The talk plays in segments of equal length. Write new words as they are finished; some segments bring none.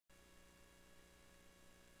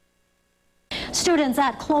Students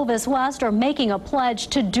at Clovis West are making a pledge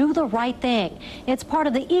to do the right thing. It's part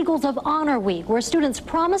of the Eagles of Honor Week, where students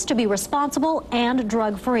promise to be responsible and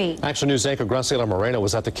drug-free. Action News anchor Graciela Moreno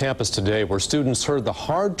was at the campus today, where students heard the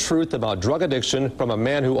hard truth about drug addiction from a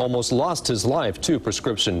man who almost lost his life to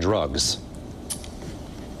prescription drugs.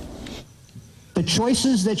 The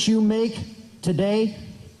choices that you make today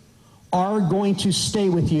are going to stay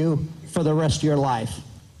with you for the rest of your life.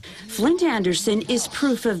 Flindt Andersen is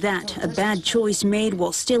proof of that. A bad choice made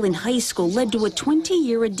while still in high school led to a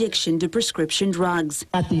 20-year addiction to prescription drugs.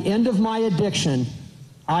 At the end of my addiction,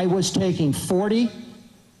 I was taking 40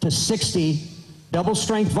 to 60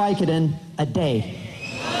 double-strength Vicodin a day.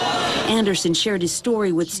 Andersen shared his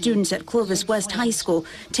story with students at Clovis West High School,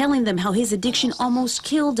 telling them how his addiction almost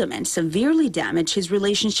killed him and severely damaged his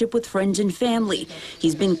relationship with friends and family.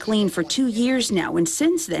 He's been clean for 2 years now, and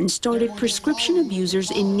since then started Prescription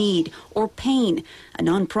Abusers in Need, or PAIN, a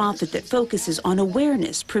nonprofit that focuses on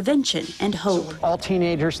awareness, prevention, and hope. All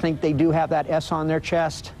teenagers think they do have that S on their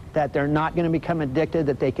chest, that they're not going to become addicted,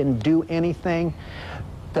 that they can do anything.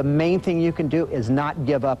 The main thing you can do is not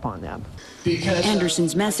give up on them.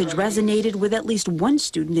 Andersen's message resonated with at least one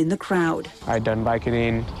student in the crowd. I'd done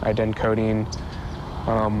Vicodin, I'd done codeine,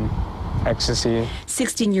 ecstasy.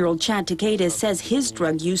 16-year-old Chad Takeda says his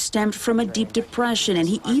drug use stemmed from a deep depression, and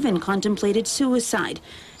he even contemplated suicide.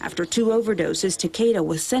 After 2 overdoses, Takeda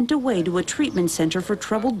was sent away to a treatment center for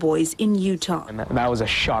troubled boys in Utah. And that was a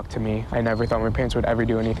shock to me. I never thought my parents would ever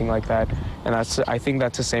do anything like that. And I think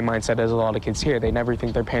that's the same mindset as a lot of kids here. They never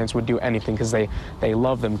think their parents would do anything because they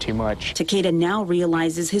love them too much. Takeda now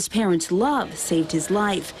realizes his parents' love saved his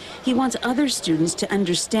life. He wants other students to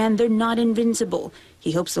understand they're not invincible.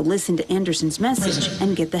 He hopes to listen to Andersen's message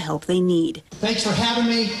and get the help they need. Thanks for having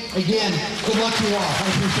me. Again, good luck to you all. I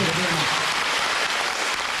appreciate it very much.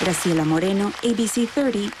 Graciela Moreno, ABC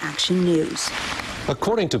 30 Action News.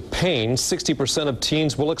 According to PAIN, 60% of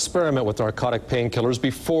teens will experiment with narcotic painkillers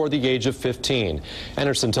before the age of 15.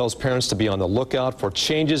 Andersen tells parents to be on the lookout for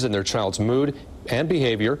changes in their child's mood and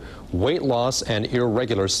behavior, weight loss, and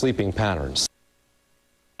irregular sleeping patterns.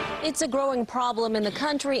 It's a growing problem in the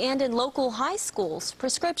country and in local high schools,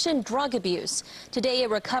 prescription drug abuse. Today, a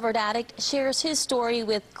recovered addict shares his story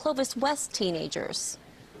with Clovis West teenagers.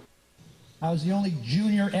 I was the only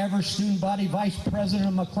junior ever student body vice president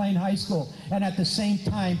of McLean High School, and at the same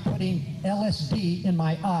time putting LSD in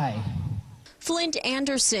my eye. Flindt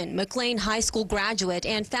Andersen, McLean High School graduate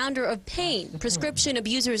and founder of PAIN, Prescription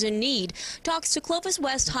Abusers in Need, talks to Clovis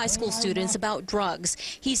West High School students about drugs.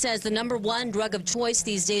 He says the #1 drug of choice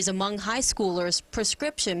these days among high schoolers,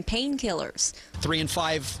 prescription painkillers. 3 in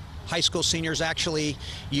 5 high school seniors actually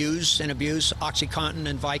use and abuse OxyContin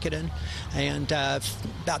and Vicodin, and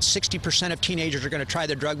about 60% of teenagers are going to try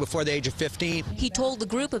the drug before the age of 15. He told the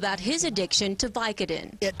group about his addiction to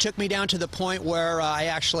Vicodin. It took me down to the point where I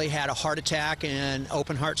actually had a heart attack and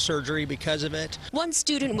open heart surgery because of it. One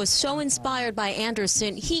student was so inspired by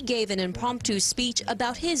Andersen, he gave an impromptu speech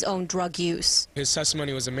about his own drug use. His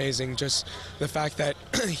testimony was amazing, just the fact that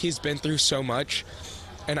he's been through so much,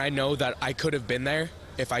 and I know that I could have been there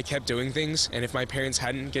if I kept doing things, and if my parents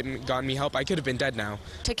hadn't gotten me help, I could have been dead now.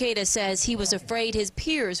 Takeda says he was afraid his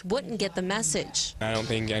peers wouldn't get the message. I don't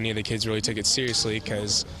think any of the kids really took it seriously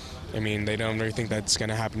because, I mean, they don't really think that's going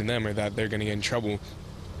to happen to them or that they're going to get in trouble.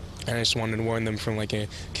 And I just wanted to warn them from like a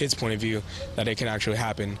kid's point of view that it can actually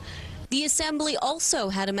happen. The assembly also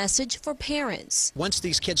had a message for parents. Once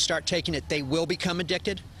these kids start taking it, they will become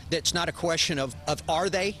addicted. It's not a question of are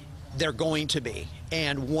they? They're going to be.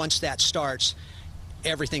 And once that starts,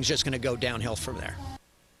 everything's just going to go downhill from there.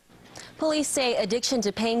 Police say addiction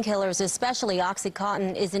to painkillers, especially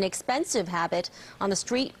OxyContin, is an expensive habit. On the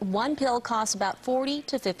street, 1 pill costs about $40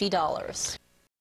 to $50.